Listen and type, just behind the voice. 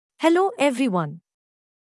Hello everyone.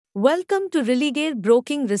 Welcome to Religare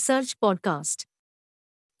Broking Research Podcast.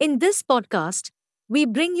 In this podcast, we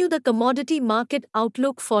bring you the commodity market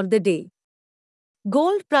outlook for the day.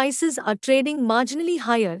 Gold prices are trading marginally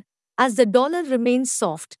higher as the dollar remains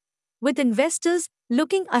soft, with investors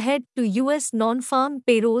looking ahead to US non-farm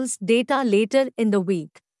payrolls data later in the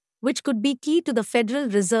week, which could be key to the Federal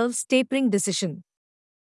Reserve's tapering decision.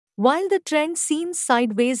 While the trend seems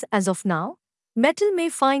sideways as of now, metal may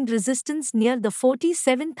find resistance near the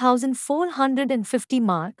 47,450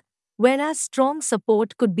 mark, whereas strong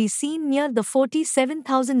support could be seen near the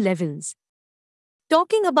 47,000 levels.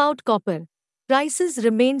 Talking about copper, prices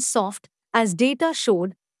remained soft as data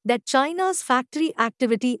showed that China's factory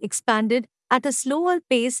activity expanded at a slower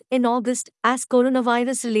pace in August as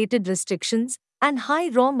coronavirus related restrictions and high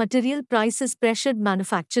raw material prices pressured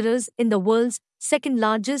manufacturers in the world's second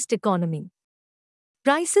largest economy.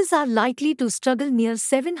 Prices are likely to struggle near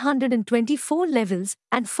 724 levels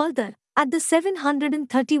and further at the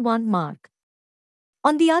 731 mark.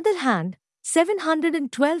 On the other hand,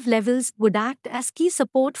 712 levels would act as key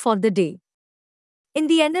support for the day. In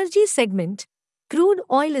the energy segment, crude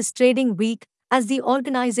oil is trading weak as the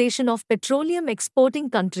Organization of Petroleum Exporting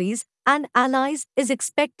Countries and Allies is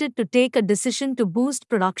expected to take a decision to boost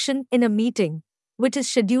production in a meeting, which is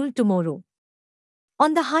scheduled tomorrow.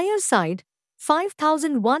 On the higher side,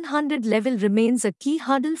 5,100 level remains a key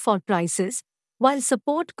hurdle for prices, while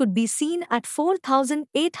support could be seen at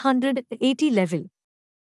 4,880 level.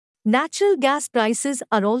 Natural gas prices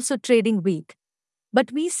are also trading weak,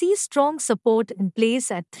 but we see strong support in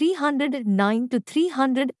place at 309 to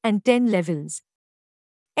 310 levels.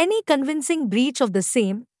 Any convincing breach of the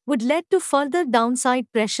same would lead to further downside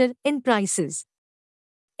pressure in prices.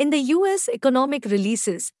 In the US economic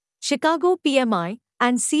releases, Chicago PMI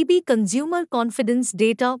and CB consumer confidence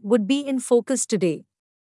data would be in focus today.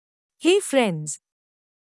 Hey friends,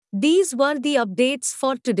 these were the updates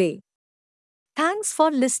for today. Thanks for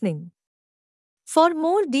listening. For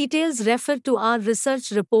more details, refer to our research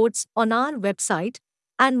reports on our website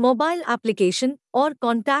and mobile application or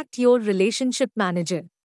contact your relationship manager.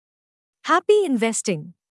 Happy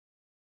investing!